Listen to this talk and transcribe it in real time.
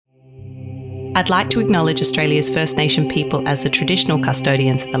I'd like to acknowledge Australia's First Nation people as the traditional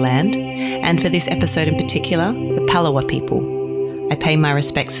custodians of the land, and for this episode in particular, the Palawa people. I pay my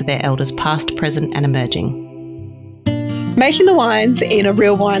respects to their elders past, present and emerging. Making the wines in a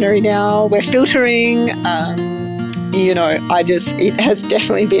real winery now, we're filtering, it has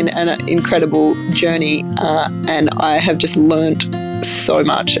definitely been an incredible journey and I have just learnt so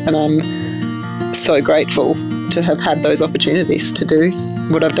much, and I'm so grateful to have had those opportunities to do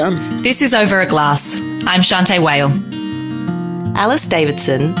what I've done. This is Over a Glass. I'm Shantae Whale. Alice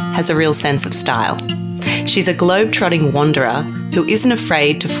Davidson has a real sense of style. She's a globe-trotting wanderer who isn't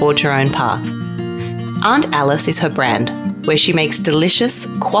afraid to forge her own path. Aunt Alice is her brand, where she makes delicious,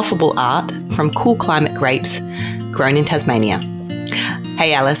 quaffable art from cool climate grapes grown in Tasmania.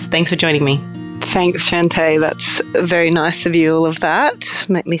 Hey Alice, thanks for joining me. Thanks, Shantae. That's very nice of you, all of that.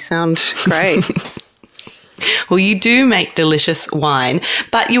 Make me sound great. Well, you do make delicious wine,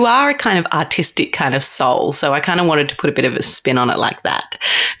 but you are a kind of artistic kind of soul, so I kind of wanted to put a bit of a spin on it like that.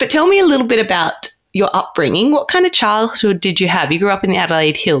 But tell me a little bit about your upbringing. What kind of childhood did you have? You grew up in the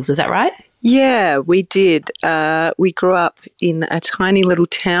Adelaide Hills, is that right? Yeah, we did. We grew up in a tiny little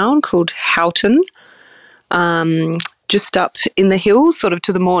town called Houghton, just up in the hills, sort of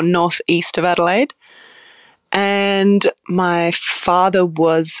to the more northeast of Adelaide. And my father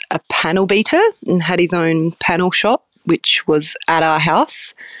was a panel beater and had his own panel shop, which was at our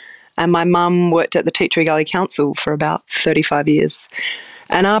house. And my mum worked at the Teachery Gully Council for about 35 years.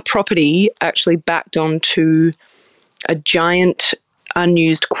 And our property actually backed onto a giant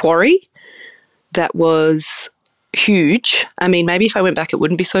unused quarry that was huge. I mean, maybe if I went back it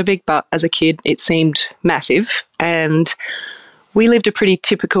wouldn't be so big, but as a kid it seemed massive. And we lived a pretty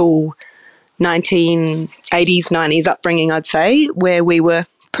typical 1980s, 90s upbringing, I'd say, where we were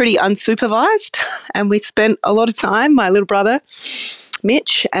pretty unsupervised and we spent a lot of time, my little brother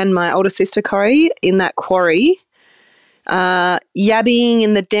Mitch and my older sister Corrie, in that quarry, yabbing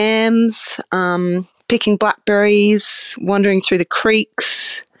in the dams, picking blackberries, wandering through the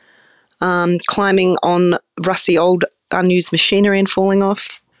creeks, climbing on rusty old unused machinery and falling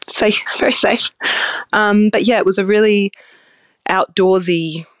off. Safe, very safe. But yeah, it was a really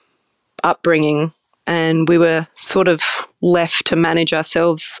outdoorsy upbringing, and we were sort of left to manage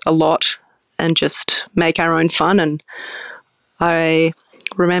ourselves a lot and just make our own fun. And I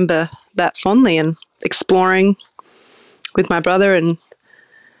remember that fondly, and exploring with my brother and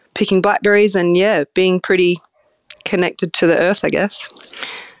picking blackberries and, yeah, being pretty connected to the earth, I guess.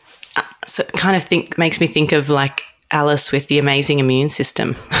 So it kind of makes me think of like Alice with the amazing immune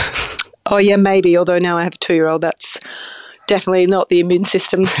system. Oh, yeah, maybe, although now I have a 2-year-old, that's definitely not the immune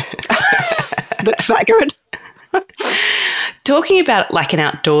system that's that good. Talking about like an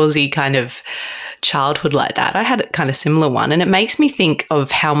outdoorsy kind of childhood like that, I had a kind of similar one, and it makes me think of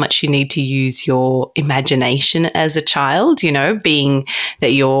how much you need to use your imagination as a child, you know, being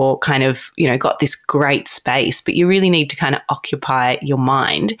that you're kind of, you know, got this great space, but you really need to kind of occupy your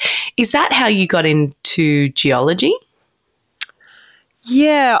mind. Is that how you got into geology?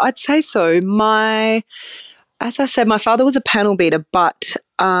 Yeah, I'd say so. As I said, my father was a panel beater, but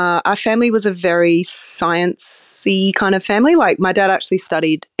our family was a very sciencey kind of family. Like, my dad actually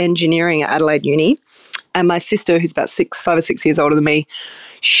studied engineering at Adelaide Uni, and my sister, who's about 5 or 6 years older than me,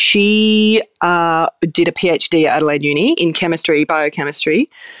 she did a PhD at Adelaide Uni in chemistry, biochemistry.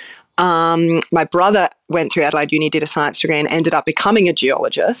 My brother went through Adelaide Uni, did a science degree, and ended up becoming a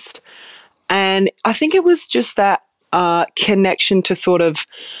geologist. And I think it was just that connection to sort of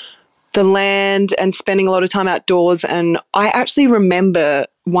the land and spending a lot of time outdoors. And I actually remember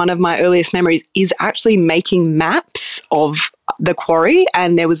one of my earliest memories is actually making maps of the quarry,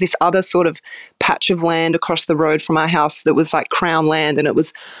 and there was this other sort of patch of land across the road from our house that was like Crown land, and it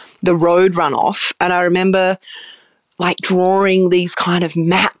was the road runoff. And I remember like drawing these kind of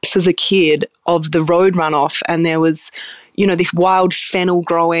maps as a kid of the road runoff, and there was, you know, this wild fennel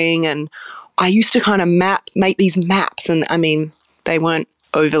growing, and I used to kind of make these maps, and I mean, they weren't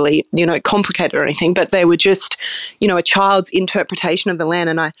overly, you know, complicated or anything, but they were just, you know, a child's interpretation of the land.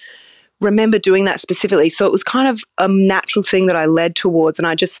 And I remember doing that specifically. So it was kind of a natural thing that I led towards, and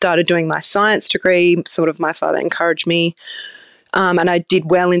I just started doing my science degree. Sort of my father encouraged me, and I did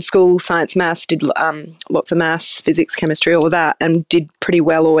well in school, science, maths, did lots of maths, physics, chemistry, all of that, and did pretty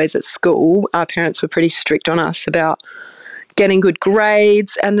well always at school. Our parents were pretty strict on us about getting good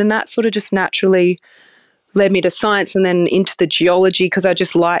grades, and then that sort of just naturally led me to science and then into the geology, because I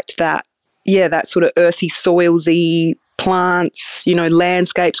just liked that, yeah, that sort of earthy, soilsy plants, you know,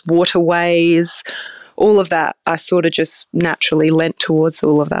 landscapes, waterways, all of that. I sort of just naturally lent towards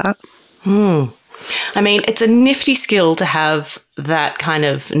all of that. I mean, it's a nifty skill to have that kind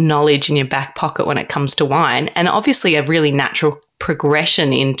of knowledge in your back pocket when it comes to wine, and obviously a really natural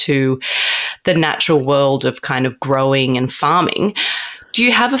progression into the natural world of kind of growing and farming. Do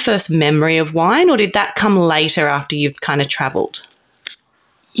you have a first memory of wine, or did that come later after you've kind of travelled?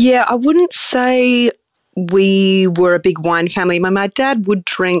 Yeah, I wouldn't say we were a big wine family. My dad would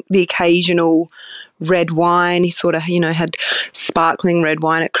drink the occasional red wine. He sort of, had sparkling red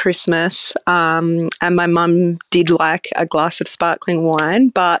wine at Christmas. And my mum did like a glass of sparkling wine,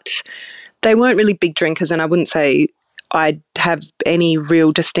 but they weren't really big drinkers, and I wouldn't say I'd have any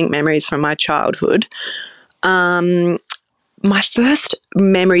real distinct memories from my childhood. My first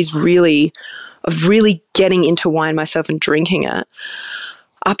memories of really getting into wine myself and drinking it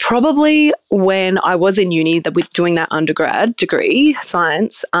are probably when I was in uni doing that undergrad degree,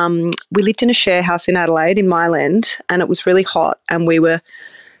 science. We lived in a share house in Adelaide in Myland, and it was really hot, and we were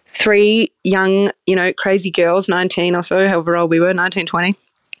three young, crazy girls, 19 or so, however old we were, 19, 20.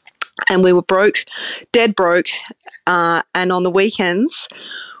 And we were broke, dead broke. And on the weekends,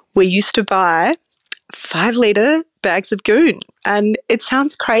 we used to buy 5-litre bags of goon. And it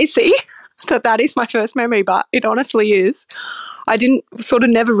sounds crazy that is my first memory, but it honestly is. I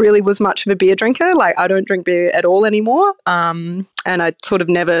never really was much of a beer drinker. Like, I don't drink beer at all anymore. And I sort of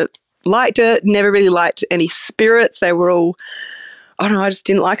never liked it, never really liked any spirits. They were all, I don't know, I just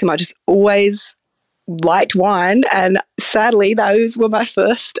didn't like them. I just always liked wine, and sadly those were my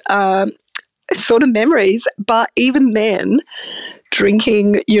first sort of memories. But even then,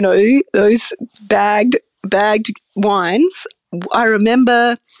 drinking those bagged wines, I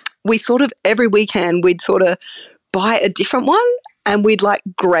remember we sort of every weekend we'd sort of buy a different one, and we'd like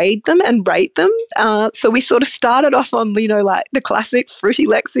grade them and rate them. So we sort of started off on like the classic fruity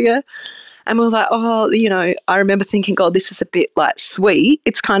Lexia. And we were like, I remember thinking, God, this is a bit like sweet.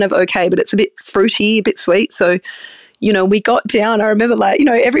 It's kind of okay, but it's a bit fruity, a bit sweet. So, we got down. I remember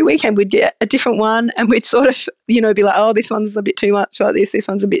every weekend we'd get a different one, and we'd sort of, be like, oh, this one's a bit too much like this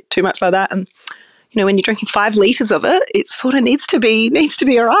one's a bit too much like that. And, when you're drinking 5 litres of it sort of needs to be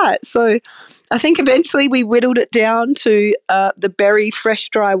all right. So I think eventually we whittled it down to the berry fresh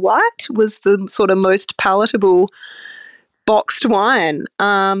dry white was the sort of most palatable boxed wine.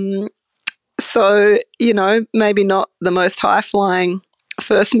 So, maybe not the most high-flying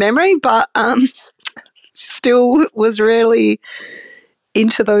first memory, but still was really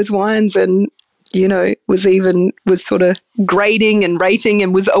into those wines, and, was sort of grading and rating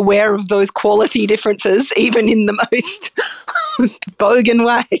and was aware of those quality differences, even in the most bogan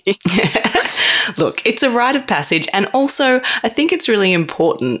way. Look, it's a rite of passage. And also, I think it's really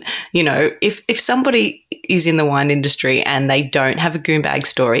important, if somebody is in the wine industry and they don't have a goon bag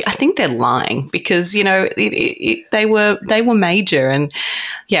story, I think they're lying, because, they were major. And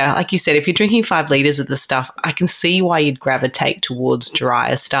yeah, like you said, if you're drinking 5 litres of the stuff, I can see why you'd gravitate towards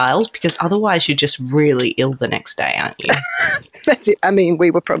drier styles, because otherwise you're just really ill the next day, aren't you? That's it. I mean,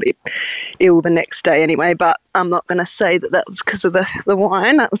 we were probably ill the next day anyway, but I'm not going to say that was because of the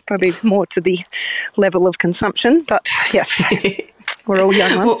wine. That was probably more to the level of consumption. But yes, we're all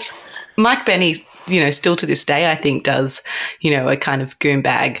young ones. Well, Mike Benny, still to this day, I think does, a kind of goon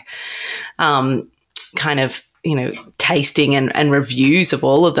bag kind of, tasting and reviews of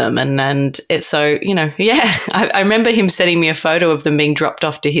all of them. And it's so, yeah, I remember him sending me a photo of them being dropped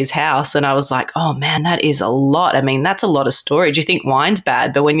off to his house, and I was like, oh man, that is a lot. I mean, that's a lot of storage. You think wine's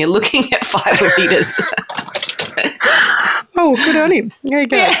bad, but when you're looking at 5 litres. Oh, good on him. There you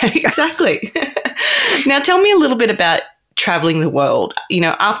go. Yeah, exactly. Now tell me a little bit about traveling the world.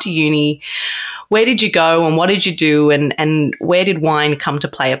 After uni, where did you go and what did you do, and where did wine come to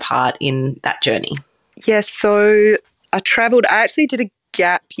play a part in that journey? Yes, so I travelled. I actually did a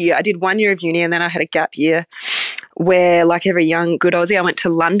gap year. I did 1 year of uni, and then I had a gap year where, like every young good Aussie, I went to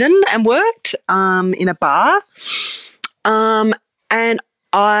London and worked in a bar. And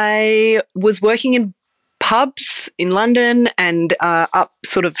I was working in pubs in London and up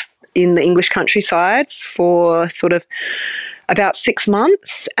sort of in the English countryside for sort of about 6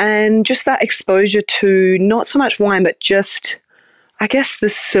 months. And just that exposure to not so much wine, but just, I guess, the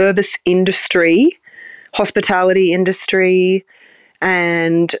service industry, hospitality industry,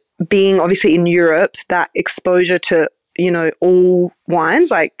 and being obviously in Europe, that exposure to, all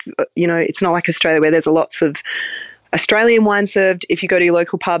wines. Like, it's not like Australia where there's lots of Australian wine served. If you go to your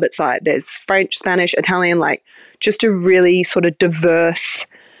local pub, it's like there's French, Spanish, Italian, like just a really sort of diverse,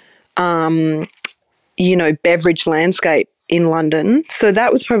 beverage landscape in London. So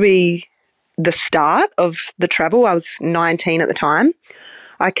that was probably the start of the travel. I was 19 at the time.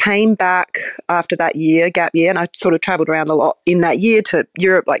 I came back after that gap year, and I sort of travelled around a lot in that year to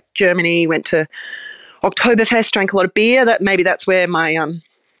Europe, like Germany, went to Oktoberfest, drank a lot of beer. That's where my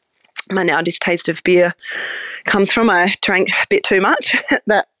my now distaste of beer comes from. I drank a bit too much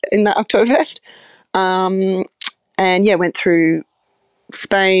in that Oktoberfest. And went through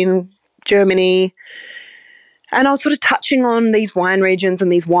Spain, Germany, and I was sort of touching on these wine regions and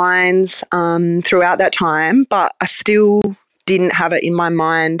these wines throughout that time, but I still didn't have it in my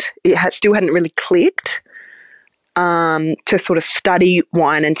mind. Still hadn't really clicked to sort of study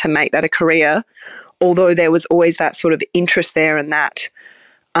wine and to make that a career, although there was always that sort of interest there and that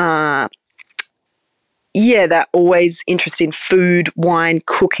that always interest in food, wine,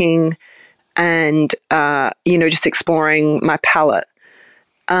 cooking, and, just exploring my palate.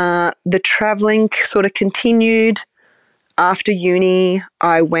 The traveling sort of continued. After uni,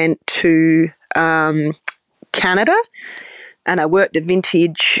 I went to Canada, and I worked at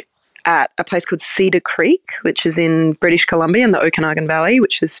vintage at a place called Cedar Creek, which is in British Columbia in the Okanagan Valley,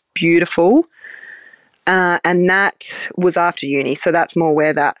 which is beautiful. And that was after uni. So that's more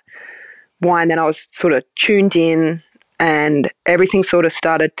where that wine, then I was sort of tuned in, and everything sort of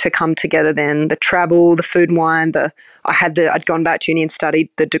started to come together then. The travel, the food and wine, I'd gone back to uni and studied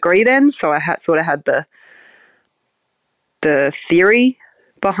the degree then. So I had the theory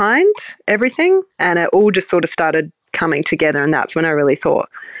behind everything, and it all just sort of started coming together. And that's when I really thought,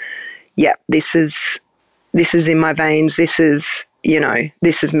 yeah, this is in my veins. This is me.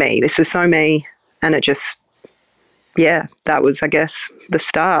 This is so me. And it just, that was, I guess, the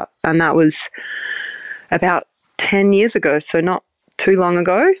start. And that was about 10 years ago, so not too long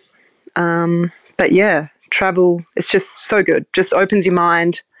ago. But yeah, travel, it's just so good. Just opens your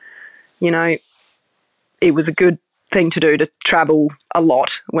mind. It was a good thing to do, to travel a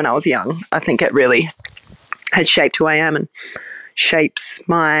lot when I was young. I think it really has shaped who I am and shapes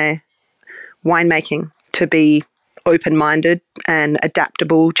my winemaking to be open-minded and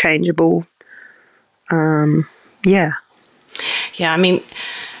adaptable, changeable. Yeah, I mean,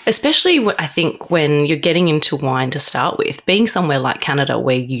 especially I think when you're getting into wine to start with, being somewhere like Canada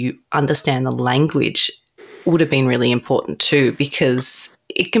where you understand the language would have been really important too, because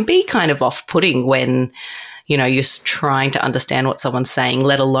it can be kind of off-putting when, you're trying to understand what someone's saying,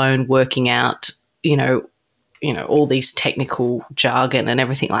 let alone working out, all these technical jargon and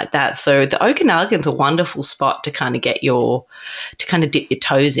everything like that. So the Okanagan's a wonderful spot to kind of dip your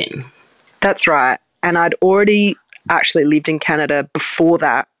toes in. That's right. And I'd already actually lived in Canada before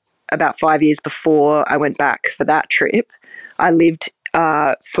that, about 5 years before I went back for that trip. I lived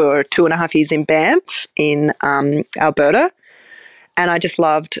for 2.5 years in Banff in Alberta, and I just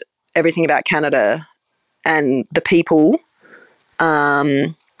loved everything about Canada and the people.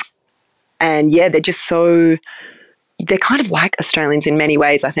 And they're just they're kind of like Australians in many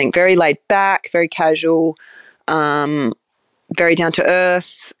ways, I think. Very laid back, very casual, very down to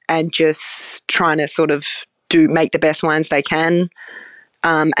earth, and just trying to sort of make the best wines they can.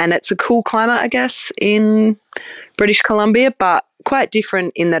 And it's a cool climate, I guess, in British Columbia, but quite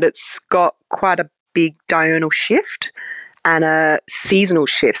different in that it's got quite a big diurnal shift and a seasonal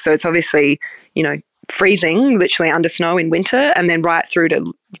shift. So it's obviously, freezing, literally under snow in winter, and then right through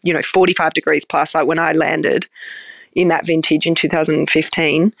to, 45 degrees plus, like when I landed in that vintage in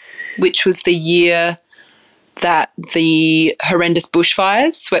 2015, which was the year that the horrendous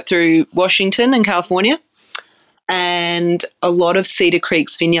bushfires swept through Washington and California. And a lot of Cedar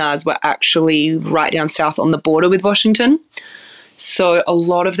Creek's vineyards were actually right down south on the border with Washington. So a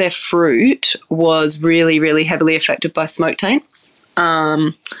lot of their fruit was really, really heavily affected by smoke taint.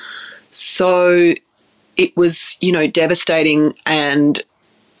 So it was, devastating and,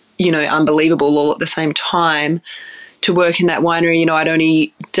 unbelievable all at the same time to work in that winery. I'd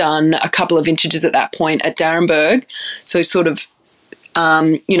only done a couple of vintages at that point at Darrenburg. So sort of,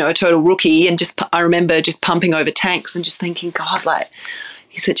 a total rookie, and I remember just pumping over tanks and just thinking, God, like,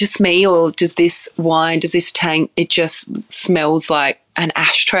 is it just me, or does this tank, it just smells like an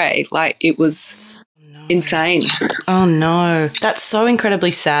ashtray? Like, it was insane. Oh no, that's so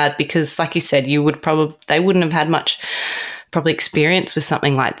incredibly sad, because like you said, they wouldn't have had much probably experience with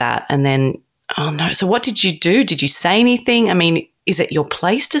something like that. And then, oh no, so what did you do? Did you say anything? I mean, is it your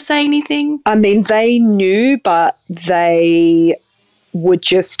place to say anything? I mean, they knew, but they were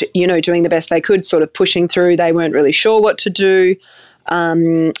just, doing the best they could, sort of pushing through. They weren't really sure what to do.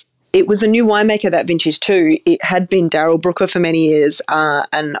 It was a new winemaker, that vintage too. It had been Daryl Brooker for many years,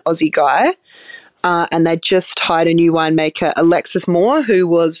 an Aussie guy. And they just hired a new winemaker, Alexis Moore, who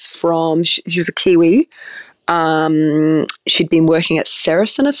was she was a Kiwi. She'd been working at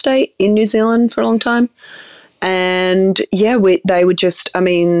Saracen Estate in New Zealand for a long time. And yeah, they would just, I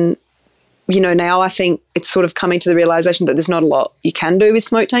mean, now I think it's sort of coming to the realization that there's not a lot you can do with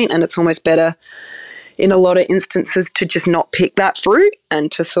smoke taint, and it's almost better in a lot of instances to just not pick that fruit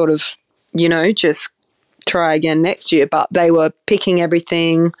and to sort of, just try again next year. But they were picking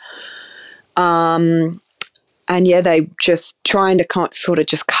everything. And yeah, they just trying to sort of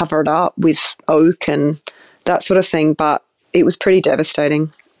just cover it up with oak and that sort of thing. But it was pretty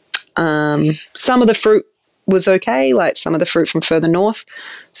devastating. Some of the fruit was okay, like some of the fruit from further north.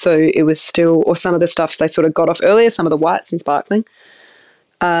 So it was still, or some of the stuff they sort of got off earlier, some of the whites and sparkling.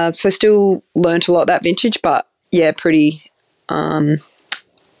 So still learnt a lot that vintage, but yeah, pretty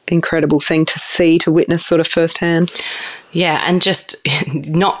incredible thing to see, to witness sort of firsthand. Yeah, and just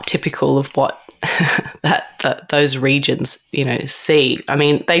not typical of what those regions, see. I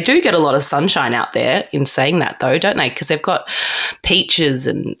mean, they do get a lot of sunshine out there in saying that though, don't they? Because they've got peaches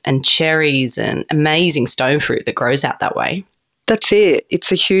and cherries and amazing stone fruit that grows out that way. That's it.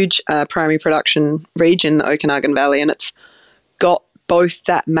 It's a huge primary production region, the Okanagan Valley, and it's got both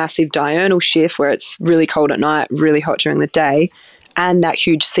that massive diurnal shift where it's really cold at night, really hot during the day, and that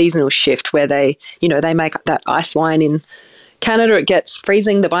huge seasonal shift where they make up that ice wine in Canada. It gets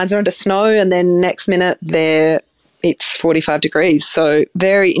freezing, the vines are under snow, and then next minute it's 45 degrees. So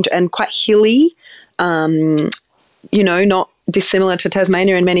and quite hilly, not dissimilar to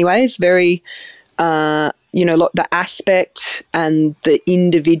Tasmania in many ways. Very, the aspect and the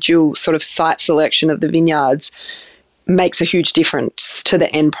individual sort of site selection of the vineyards makes a huge difference to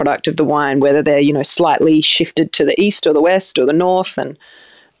the end product of the wine, whether they're, slightly shifted to the east or the west or the north. And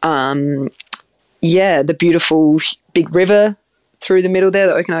the beautiful big river through the middle there,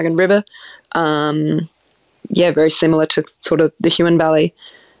 the Okanagan River. Very similar to sort of the Huon Valley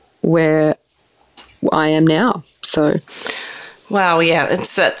where I am now. So, wow, yeah,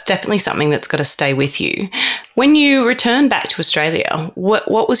 that's definitely something that's got to stay with you. When you returned back to Australia,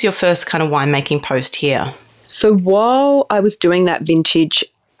 what was your first kind of winemaking post here? So while I was doing that vintage,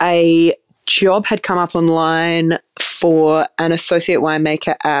 a job had come up online for an associate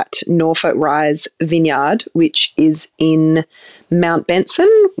winemaker at Norfolk Rise Vineyard, which is in Mount Benson,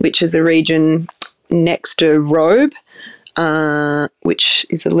 which is a region next to Robe, which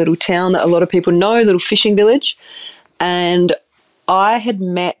is a little town that a lot of people know, a little fishing village. And I had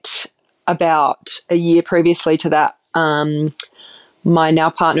met about a year previously to that my now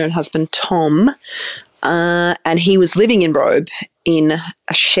partner and husband, Tom, and he was living in Robe in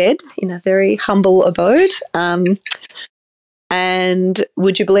a shed, in a very humble abode. And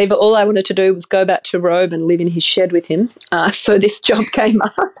would you believe it, all I wanted to do was go back to Robe and live in his shed with him. So this job came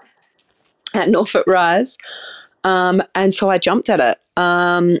up at Norfolk Rise, and so I jumped at it.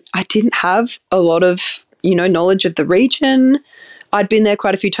 I didn't have a lot of, knowledge of the region. I'd been there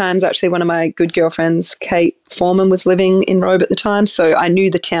quite a few times. Actually, one of my good girlfriends, Kate Foreman, was living in Robe at the time, so I knew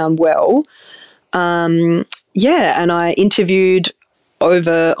the town well. And I interviewed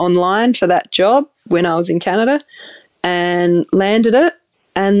over online for that job when I was in Canada and landed it.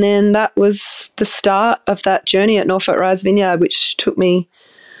 And then that was the start of that journey at Norfolk Rise Vineyard, which took me,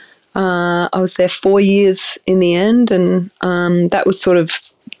 I was there 4 years in the end. And that was sort of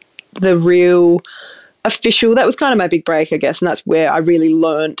the real official, that was kind of my big break, I guess. And that's where I really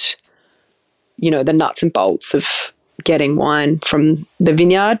learnt, the nuts and bolts of getting wine from the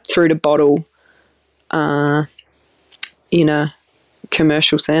vineyard through to bottle in a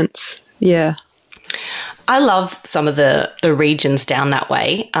commercial sense. Yeah. I love some of the regions down that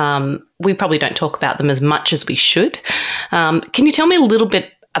way. We probably don't talk about them as much as we should. Can you tell me a little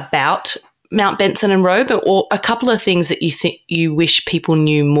bit about Mount Benson and Robe, or a couple of things that you think you wish people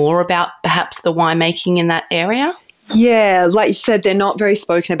knew more about, perhaps the winemaking in that area? Yeah, like you said, they're not very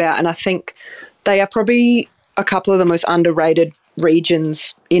spoken about, and I think they are probably a couple of the most underrated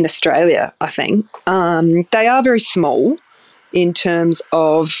regions in Australia, I think. They are very small in terms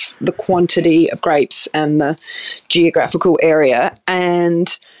of the quantity of grapes and the geographical area.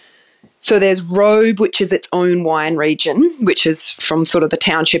 And so there's Robe, which is its own wine region, which is from sort of the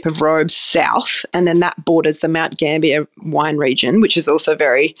township of Robe south, and then that borders the Mount Gambier wine region, which is also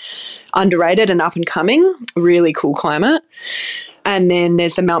very underrated and up and coming, really cool climate. And then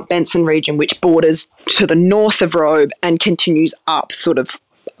there's the Mount Benson region, which borders to the north of Robe and continues up, sort of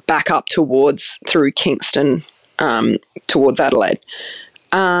back up through Kingston, towards Adelaide.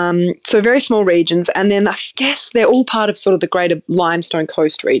 So very small regions. And then I guess they're all part of sort of the greater Limestone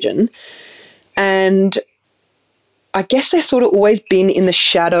Coast region. And I guess they've sort of always been in the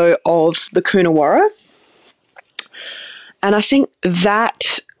shadow of the Coonawarra. And I think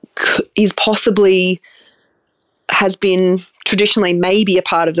that is possibly has been traditionally may be a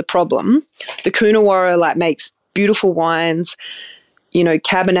part of the problem. The Coonawarra like makes beautiful wines, you know,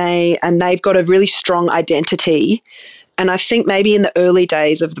 Cabernet, and they've got a really strong identity. And I think maybe in the early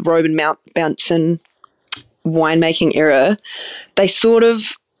days of the Robe and Mount Benson winemaking era, they sort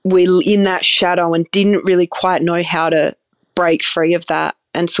of were in that shadow and didn't really quite know how to break free of that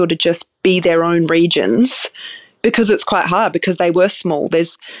and sort of just be their own regions, because it's quite hard because they were small.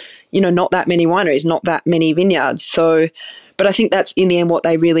 There's, you know, not that many wineries, not that many vineyards. So, but I think that's in the end what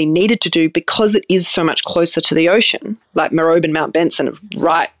they really needed to do, because it is so much closer to the ocean. Like Marobe and Mount Benson are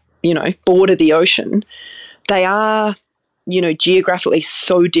right, you know, border the ocean. They are, you know, geographically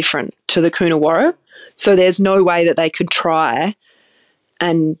so different to the Coonawarra. So there's no way that they could try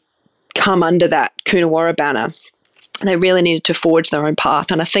and come under that Coonawarra banner. And they really needed to forge their own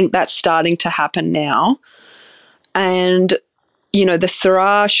path. And I think that's starting to happen now. And, you know, the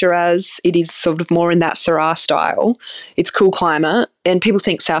Syrah Shiraz, it is sort of more in that Syrah style. It's cool climate. And people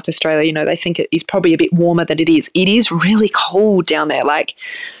think South Australia, you know, they think it is probably a bit warmer than it is. It is really cold down there. Like,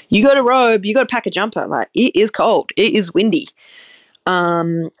 you go to Robe, you got to pack a jumper. Like, it is cold. It is windy.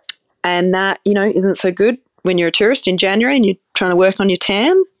 And that, you know, isn't so good when you're a tourist in January and you're trying to work on your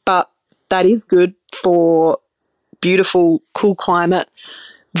tan. But that is good for beautiful, cool climate,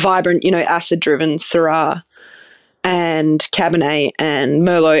 vibrant, you know, acid-driven Syrah and Cabernet and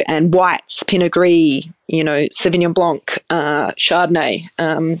Merlot and whites, Pinot Gris, you know, Sauvignon Blanc, Chardonnay.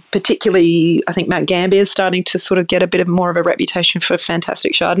 Particularly, I think Mount Gambier is starting to sort of get a bit of more of a reputation for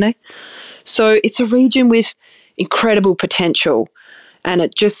fantastic Chardonnay. So it's a region with incredible potential, and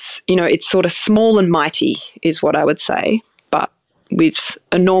it just, you know, it's sort of small and mighty is what I would say, but with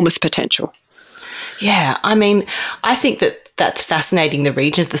enormous potential. Yeah, I mean, I think that's fascinating, the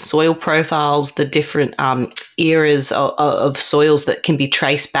regions, the soil profiles, the different eras of soils that can be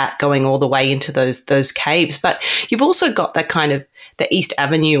traced back going all the way into those caves. But you've also got that kind of the East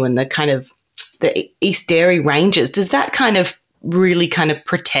Avenue and the kind of the East Dairy ranges. Does that kind of really kind of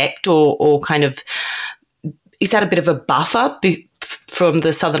protect or kind of, is that a bit of a buffer from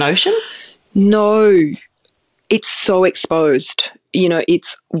the Southern Ocean? No, it's so exposed. You know,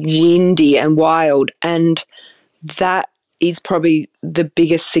 it's windy and wild, and that is probably the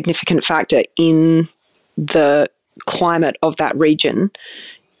biggest significant factor in the climate of that region.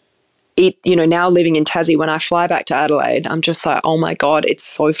 It, you know, now living in Tassie, when I fly back to Adelaide, I'm just like, oh my God, it's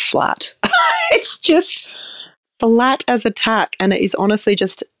so flat. It's just flat as a tack, and it is honestly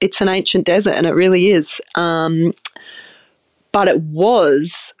just, it's an ancient desert, and it really is. But it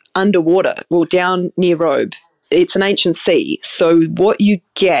was underwater, well, down near Robe. It's an ancient sea. So what you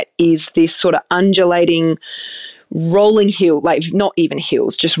get is this sort of undulating, rolling hill, like not even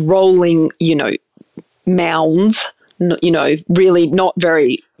hills, just rolling, you know, mounds, you know, really not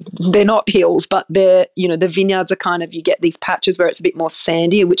very, they're not hills, but they're, you know, the vineyards are kind of, you get these patches where it's a bit more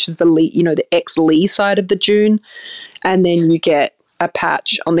sandy, which is the lee, you know, the ex-lee side of the dune. And then you get a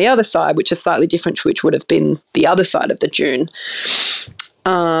patch on the other side, which is slightly different, which would have been the other side of the dune.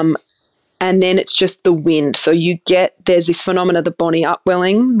 And then it's just the wind. So you get, there's this phenomena, the Bonnie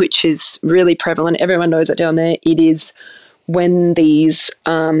upwelling, which is really prevalent. Everyone knows it down there. It is when these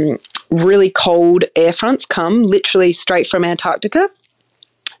really cold air fronts come literally straight from Antarctica,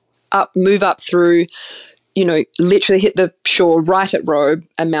 move up through, you know, literally hit the shore right at Robe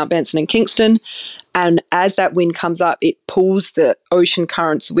and Mount Benson and Kingston. And as that wind comes up, it pulls the ocean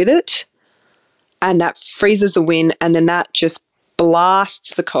currents with it, and that freezes the wind, and then that just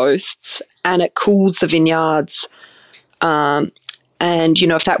blasts the coasts and it cools the vineyards. And, you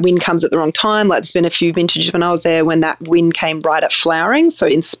know, if that wind comes at the wrong time, like there's been a few vintages when I was there when that wind came right at flowering. So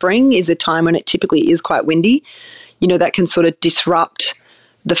in spring is a time when it typically is quite windy. You know, that can sort of disrupt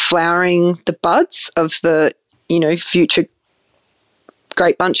the flowering, the buds of the, you know, future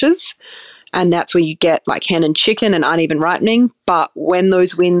grape bunches. And that's where you get like hen and chicken and uneven ripening. But when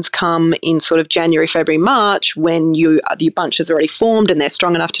those winds come in sort of January, February, March, when your bunches are already formed and they're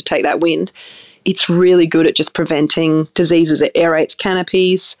strong enough to take that wind, it's really good at just preventing diseases. It aerates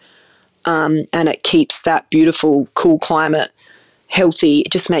canopies, and it keeps that beautiful, cool climate healthy.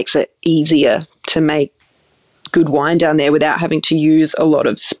 It just makes it easier to make good wine down there without having to use a lot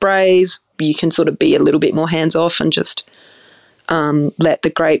of sprays. You can sort of be a little bit more hands-off and just let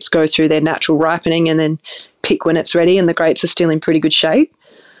the grapes go through their natural ripening and then pick when it's ready and the grapes are still in pretty good shape.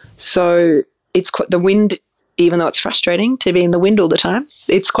 So it's quite, the wind, even though it's frustrating to be in the wind all the time,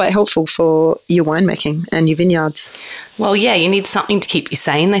 it's quite helpful for your winemaking and your vineyards. Well, yeah, you need something to keep you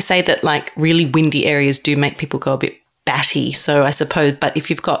sane. They say that like really windy areas do make people go a bit batty. So I suppose, but if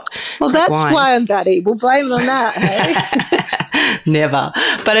you've got that's wine, why I'm batty. We'll blame it on that. Hey? Never.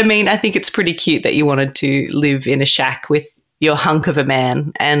 But I mean, I think it's pretty cute that you wanted to live in a shack with your hunk of a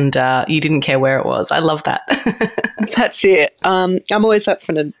man and you didn't care where it was. I love that. That's it. I'm always up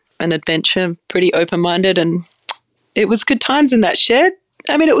for an adventure, pretty open-minded, and it was good times in that shed.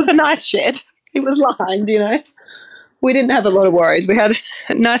 I mean, it was a nice shed. It was lined, We didn't have a lot of worries. We had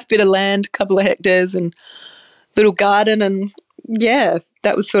a nice bit of land, a couple of hectares and little garden, and yeah,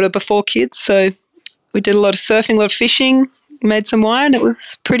 that was sort of before kids. So we did a lot of surfing, a lot of fishing, made some wine. It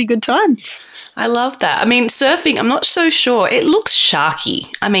was pretty good times. I love that. I mean, surfing, I'm not so sure. It looks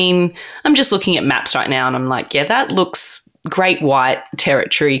sharky. I mean, I'm just looking at maps right now and I'm like, yeah, that looks great white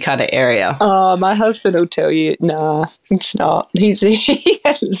territory kind of area. Oh, my husband will tell you, nah, it's not. He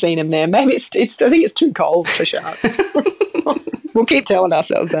hasn't seen him there. Maybe it's I think it's too cold for sharks. We'll keep telling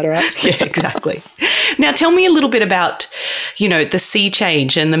ourselves that, all right? Yeah, exactly. Now, tell me a little bit about, the sea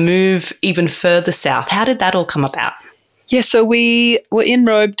change and the move even further south. How did that all come about? Yeah, so we were in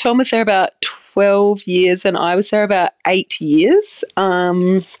Robe. Tom was there about 12 years and I was there about 8 years.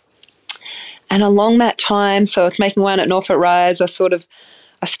 And along that time, so I was making wine at Norfolk Rise. I started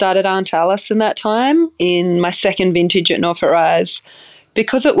Aunt Alice in that time in my second vintage at Norfolk Rise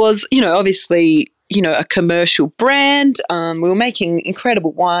because it was, obviously, a commercial brand. We were making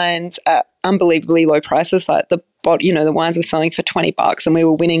incredible wines at unbelievably low prices. Like the wines were selling for $20 and we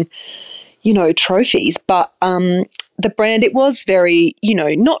were winning, trophies. But the brand, it was very,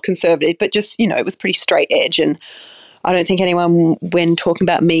 not conservative, but just, it was pretty straight edge. And I don't think anyone, when talking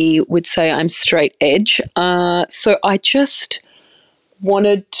about me, would say I'm straight edge. So I just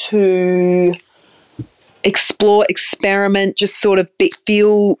wanted to explore, experiment, just sort of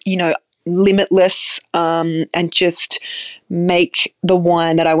feel, limitless, and just make the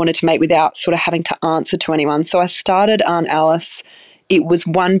wine that I wanted to make without sort of having to answer to anyone. So I started Aunt Alice. It was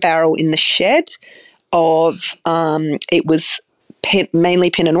one barrel in the shed of, it was mainly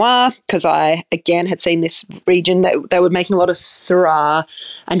Pinot Noir, because I, again, had seen this region that they were making a lot of Syrah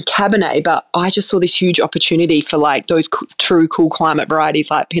and Cabernet, but I just saw this huge opportunity for like those true cool climate varieties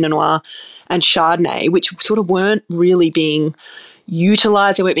like Pinot Noir and Chardonnay, which sort of weren't really being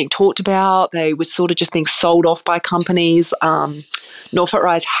utilised. They weren't being talked about. They were sort of just being sold off by companies. Norfolk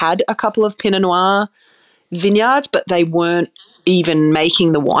Rise had a couple of Pinot Noir vineyards, but they weren't even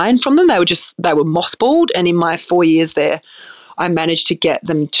making the wine from them. They were mothballed. And in my 4 years there, I managed to get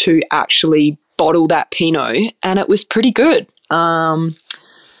them to actually bottle that Pinot, and it was pretty good. And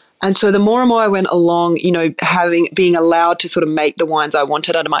so the more and more I went along, being allowed to sort of make the wines I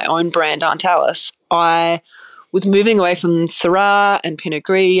wanted under my own brand, Aunt Alice, I was moving away from Syrah and Pinot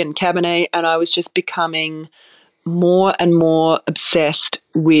Gris and Cabernet, and I was just becoming more and more obsessed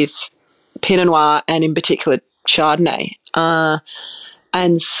with Pinot Noir and in particular Chardonnay.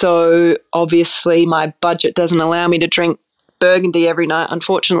 And so obviously my budget doesn't allow me to drink Burgundy every night,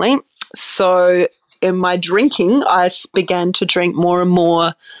 unfortunately. So in my drinking, I began to drink more and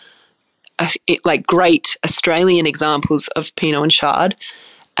more like great Australian examples of Pinot and Chard,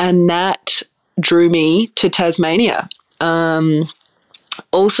 and that drew me to Tasmania.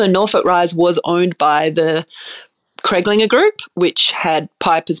 Also, Norfolk Rise was owned by the Kreglinger Group, which had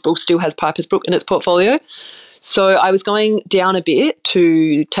Piper's Brook, still has Piper's Brook in its portfolio. So I was going down a bit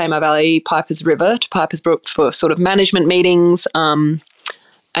to Tamar Valley, Piper's River, to Piper's Brook for sort of management meetings and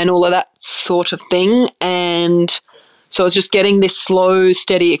all of that sort of thing. And so I was just getting this slow,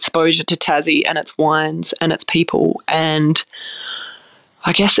 steady exposure to Tassie and its wines and its people. And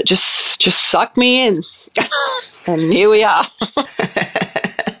I guess it just sucked me in. And here we are.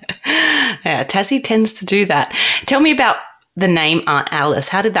 Yeah, Tassie tends to do that. Tell me about the name Aunt Alice.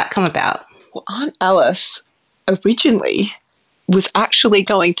 How did that come about? Well, Aunt Alice originally was actually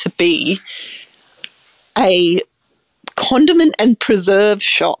going to be a condiment and preserve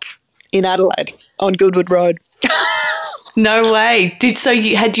shop in Adelaide on Goodwood Road. No way.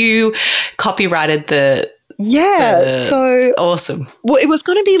 Had you copyrighted the... Yeah, so awesome. Well, it was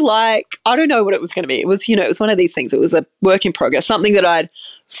going to be like, I don't know what it was going to be. It was, it was one of these things. It was a work in progress, something that I'd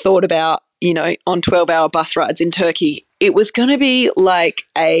thought about, on 12-hour bus rides in Turkey. It was going to be like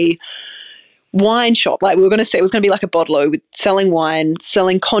a wine shop. Like we were going to say, it was going to be like a bottler with selling wine,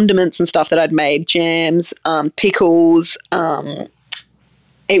 selling condiments and stuff that I'd made, jams, pickles.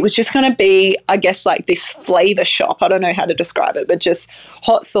 It was just going to be, I guess, like this flavor shop. I don't know how to describe it, but just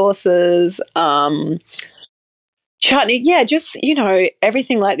hot sauces, chutney, yeah, just,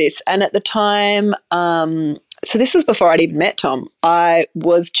 everything like this. And at the time, so this was before I'd even met Tom, I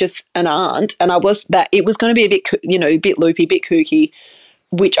was just an aunt, and it was going to be a bit, a bit loopy, a bit kooky,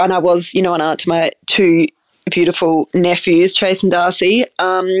 and I was, an aunt to my two beautiful nephews, Chase and Darcy.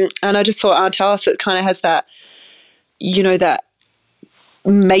 And I just thought Aunt Alice, it kind of has that, that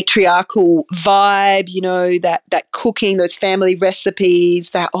matriarchal vibe, that cooking, those family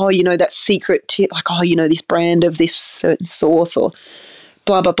recipes, that secret tip, like, this brand of this certain sauce or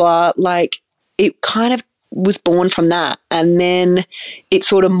blah, blah, blah. Like, it kind of was born from that. And then it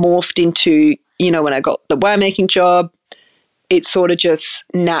sort of morphed into, when I got the winemaking job, it sort of just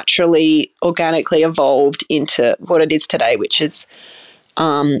naturally, organically evolved into what it is today, which is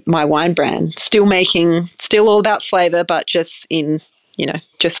my wine brand. Still all about flavor, but just in,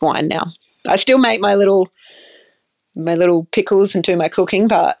 just wine now. I still make my little pickles and do my cooking,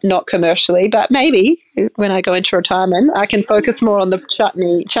 but not commercially. But maybe when I go into retirement, I can focus more on the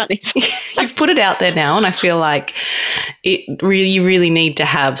chutneys. You've put it out there now, and I feel like you really need to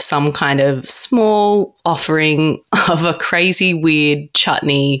have some kind of small offering of a crazy weird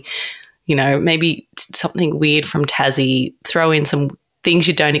chutney, maybe something weird from Tassie, throw in some things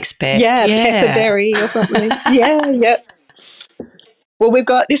you don't expect. Yeah. Pepperberry or something. Yeah. Well, we've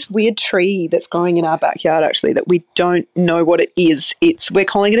got this weird tree that's growing in our backyard, actually, that we don't know what it is. We're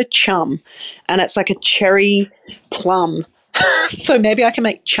calling it a chum, and it's like a cherry plum. So maybe I can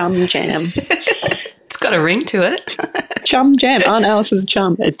make chum jam. It's got a ring to it. Chum jam. Aunt Alice's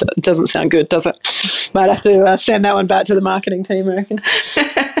chum. It doesn't sound good, does it? Might have to send that one back to the marketing team, I reckon.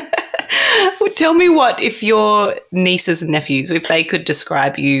 Well, tell me if your nieces and nephews, if they could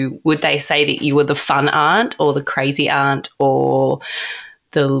describe you, would they say that you were the fun aunt or the crazy aunt or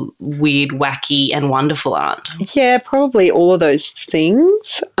the weird, wacky and wonderful aunt? Yeah, probably all of those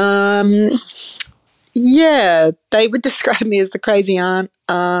things. Yeah, they would describe me as the crazy aunt.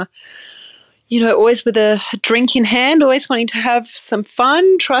 Always with a drink in hand, always wanting to have some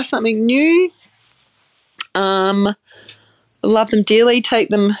fun, try something new. Love them dearly, take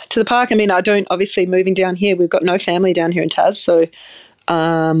them to the park. I mean, obviously moving down here, we've got no family down here in Tas, so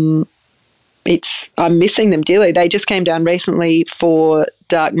I'm missing them dearly. They just came down recently for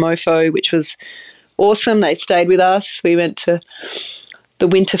Dark Mofo, which was awesome. They stayed with us. We went to the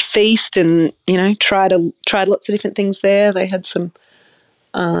winter feast and, tried lots of different things there. They had some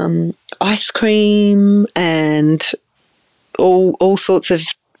ice cream and all sorts of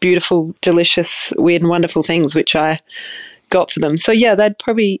beautiful, delicious, weird and wonderful things, which I got for them. So yeah, they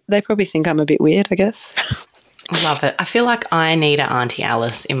probably think I'm a bit weird, I guess. I love it. I feel like I need an Auntie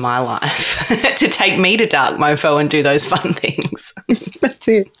Alice in my life to take me to Dark Mofo and do those fun things. That's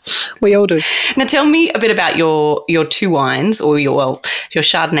it. We all do. Now tell me a bit about your two wines, or your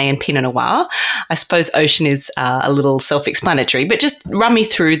Chardonnay and Pinot Noir. I suppose Ocean is a little self-explanatory, but just run me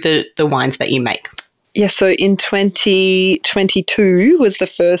through the wines that you make. Yeah, so in 2022 was the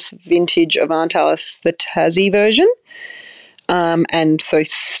first vintage of Aunt Alice, the Tassie version. And so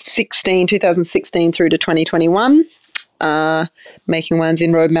 2016 through to 2021, making wines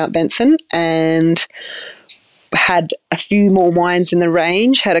in Road Mount Benson, and had a few more wines in the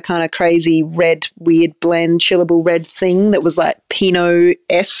range, had a kind of crazy red, weird blend, chillable red thing that was like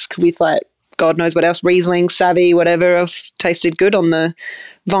Pinot-esque with like God knows what else, Riesling, Savvy, whatever else tasted good on the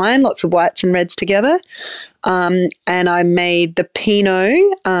vine, lots of whites and reds together. And I made the Pinot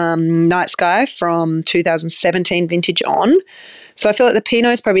Night Sky from 2017 vintage on. So I feel like the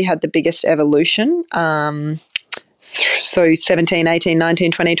Pinot's probably had the biggest evolution. So 17, 18,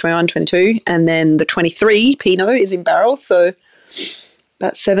 19, 20, 21, 22. And then the 23 Pinot is in barrel. So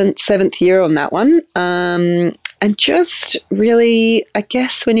about seventh year on that one. And just really, I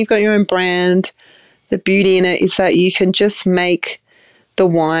guess when you've got your own brand, the beauty in it is that you can just make the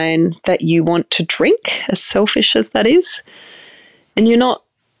wine that you want to drink, as selfish as that is. And you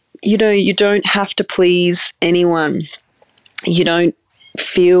don't have to please anyone. You don't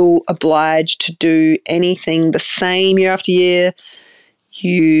feel obliged to do anything the same year after year.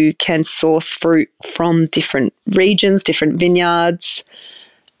 You can source fruit from different regions, different vineyards.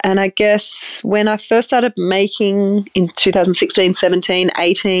 And I guess when I first started making in 2016, 17,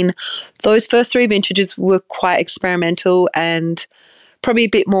 18, those first three vintages were quite experimental and probably a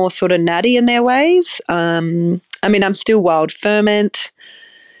bit more sort of natty in their ways. I'm still wild ferment,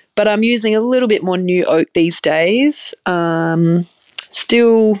 but I'm using a little bit more new oak these days.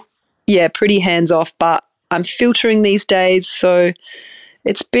 Still, pretty hands-off, but I'm filtering these days. So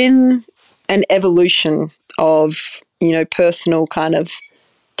it's been an evolution of, personal kind of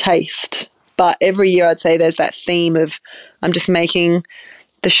taste. But every year I'd say there's that theme of I'm just making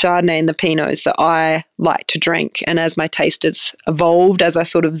the Chardonnay and the Pinots that I like to drink. And as my taste has evolved, as I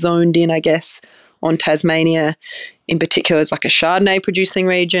sort of zoned in, I guess, on Tasmania in particular as like a Chardonnay producing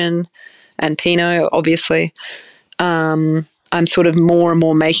region and Pinot, obviously, I'm sort of more and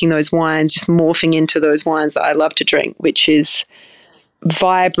more making those wines, just morphing into those wines that I love to drink, which is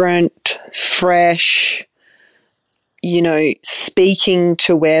vibrant, fresh, speaking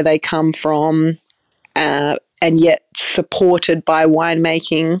to where they come from, and yet supported by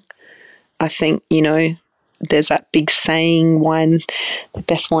winemaking. I think, there's that big saying, the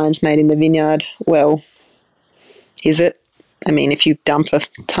best wine's made in the vineyard. Well, is it? I mean, if you dump a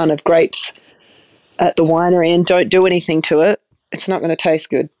ton of grapes at the winery and don't do anything to it, it's not going to taste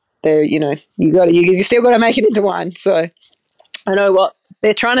good. There, you still got to make it into wine. So I know what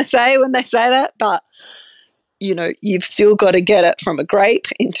they're trying to say when they say that, but you've still got to get it from a grape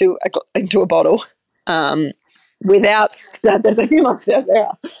into a bottle. Without there's a few months out there,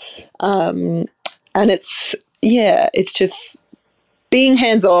 and it's just being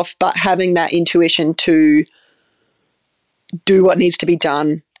hands off, but having that intuition to do what needs to be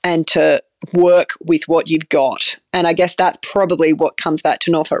done and to work with what you've got. And I guess that's probably what comes back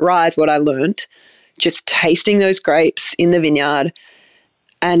to Norfolk Rise, what I learned, just tasting those grapes in the vineyard.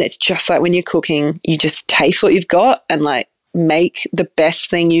 And it's just like when you're cooking, you just taste what you've got and like make the best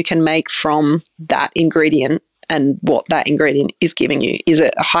thing you can make from that ingredient and what that ingredient is giving you. Is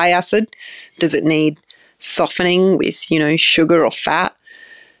it a high acid? Does it need softening with, sugar or fat?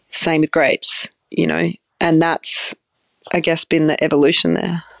 Same with grapes, and that's, I guess, been the evolution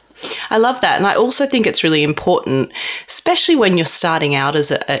there. I love that. And I also think it's really important, especially when you're starting out as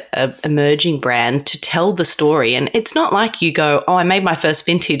a emerging brand, to tell the story. And it's not like you go, I made my first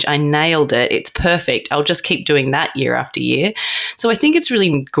vintage, I nailed it, it's perfect, I'll just keep doing that year after year. So I think it's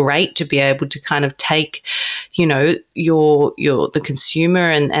really great to be able to kind of take, the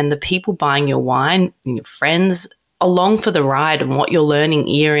consumer and the people buying your wine, your friends, along for the ride and what you're learning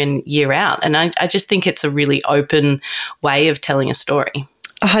year in, year out. And I just think it's a really open way of telling a story.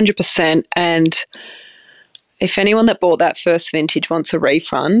 100%. And if anyone that bought that first vintage wants a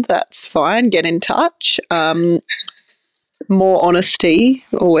refund, that's fine. Get in touch. More honesty,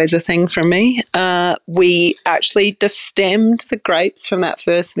 always a thing from me. We actually destemmed the grapes from that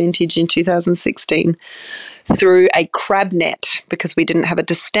first vintage in 2016 through a crab net because we didn't have a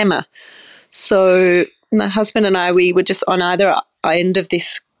destemmer. So my husband and I, we were just on either end of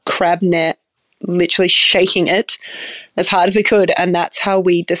this crab net, literally shaking it as hard as we could, and that's how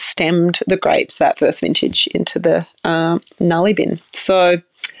we destemmed the grapes that first vintage into the nully bin. So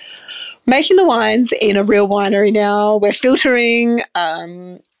making the wines in a real winery now, we're filtering,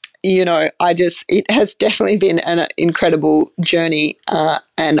 it has definitely been an incredible journey,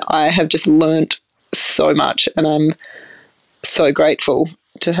 and I have just learnt so much, and I'm so grateful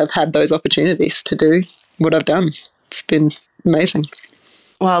to have had those opportunities to do what I've done. It's been amazing.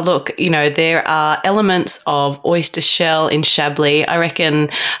 Well, look, there are elements of oyster shell in Chablis. I reckon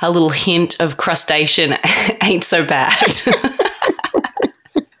a little hint of crustacean ain't so bad.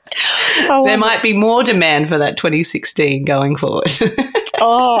 There might be more demand for that 2016 going forward.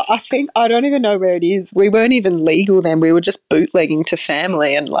 I don't even know where it is. We weren't even legal then. We were just bootlegging to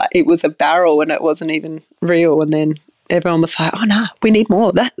family, and it was a barrel and it wasn't even real. And then everyone was like, oh, no, we need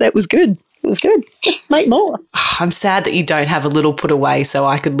more. That was good. It was good. Make more. I'm sad that you don't have a little put away so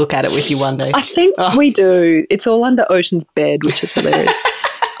I could look at it with you one day. I think we do. It's all under Ocean's bed, which is hilarious.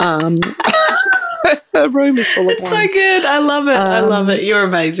 Her room is full of It's wine. So good. I love it. I love it. You're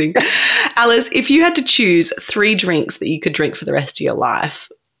amazing. Alice, if you had to choose 3 drinks that you could drink for the rest of your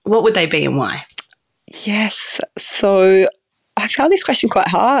life, what would they be and why? Yes. So I found this question quite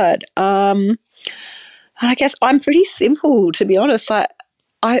hard. And I guess I'm pretty simple, to be honest. I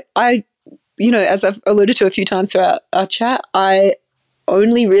as I've alluded to a few times throughout our chat, I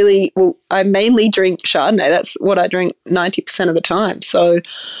mainly drink Chardonnay. That's what I drink 90% of the time. So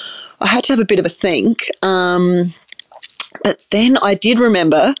I had to have a bit of a think. But then I did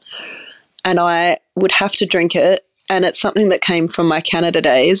remember, and I would have to drink it, and it's something that came from my Canada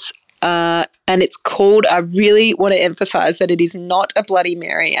days. And it's called, I really want to emphasize that it is not a Bloody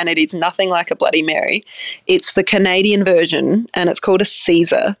Mary, and it is nothing like a Bloody Mary. It's the Canadian version, and it's called a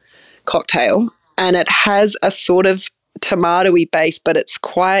Caesar cocktail, and it has a sort of tomatoey base, but it's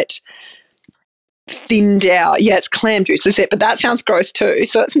quite thinned out. Yeah, it's clam juice, that's it, but that sounds gross too.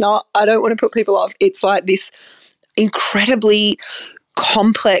 So it's not, I don't want to put people off. It's like this incredibly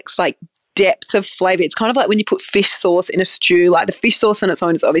complex, depth of flavor. It's kind of like when you put fish sauce in a stew. Like the fish sauce on its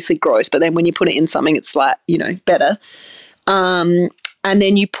own is obviously gross, but then when you put it in something, it's better. And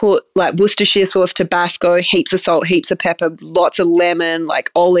then you put Worcestershire sauce, Tabasco, heaps of salt, heaps of pepper, lots of lemon,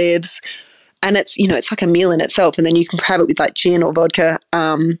 olives. And it's, it's like a meal in itself. And then you can have it with gin or vodka.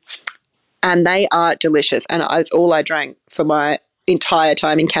 And they are delicious. And it's all I drank for my entire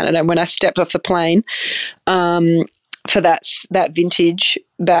time in Canada. And when I stepped off the plane for that vintage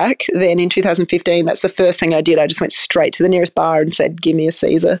back then in 2015, that's the first thing I did. I just went straight to the nearest bar and said, give me a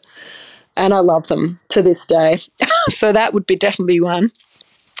Caesar. and I love them to this day. So that would be definitely one.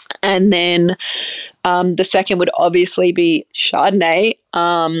 And then the second would obviously be Chardonnay.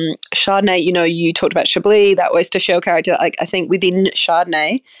 Chardonnay, you talked about Chablis, that oyster shell character. Like, I think within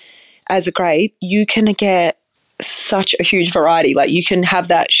Chardonnay as a grape, you can get such a huge variety. Like, you can have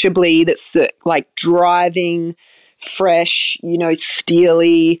that Chablis that's like driving, fresh,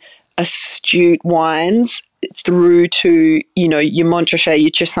 steely, astute wines, through to, your Montrachet, your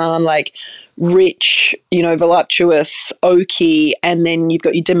Chassagne, like rich, voluptuous, oaky, and then you've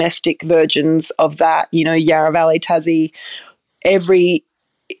got your domestic versions of that, Yarra Valley, Tassie, every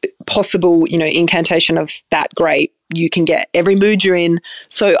possible, incantation of that grape you can get, every mood you're in.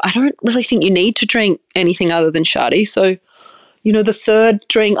 So I don't really think you need to drink anything other than Chardonnay. So, the third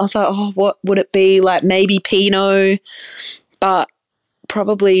drink, I was like, oh, what would it be? Like maybe Pinot, but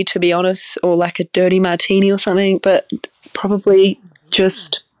probably, to be honest, or like a dirty martini or something, but probably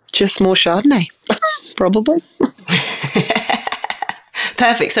just more Chardonnay, probably.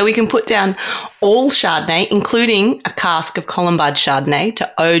 Perfect. So we can put down all Chardonnay, including a cask of Colombard Chardonnay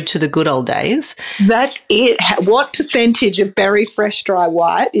to ode to the good old days. That's it. What percentage of berry fresh dry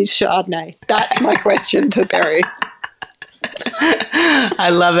white is Chardonnay? That's my question to Berry. I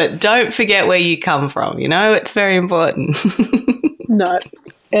love it. Don't forget where you come from, it's very important. No,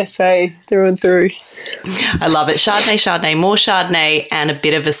 SA through and through. I love it. Chardonnay, more Chardonnay and a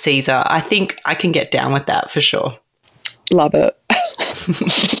bit of a Caesar. I think I can get down with that for sure. Love it.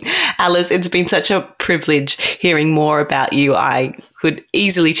 Alice, it's been such a privilege hearing more about you. I could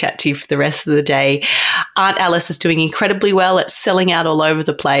easily chat to you for the rest of the day. Aunt Alice is doing incredibly well. It's selling out all over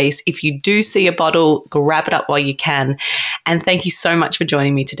the place. If you do see a bottle, grab it up while you can. And thank you so much for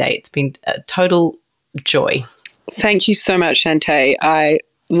joining me today. It's been a total joy. Thank you so much, Shantae. I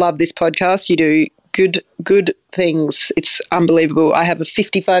love this podcast. You do good things. It's unbelievable. I have a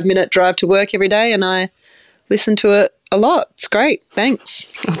 55-minute drive to work every day and I listen to it a lot. It's great. Thanks.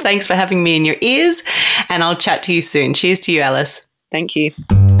 Well, thanks for having me in your ears, and I'll chat to you soon. Cheers to you, Alice. Thank you.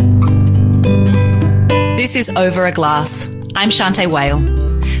 This is Over a Glass. I'm Shantae Whale.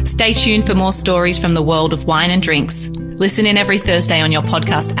 Stay tuned for more stories from the world of wine and drinks. Listen in every Thursday on your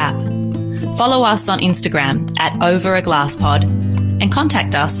podcast app. Follow us on Instagram at overaglasspod and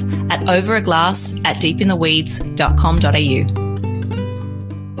contact us at overaglass@deepintheweeds.com.au.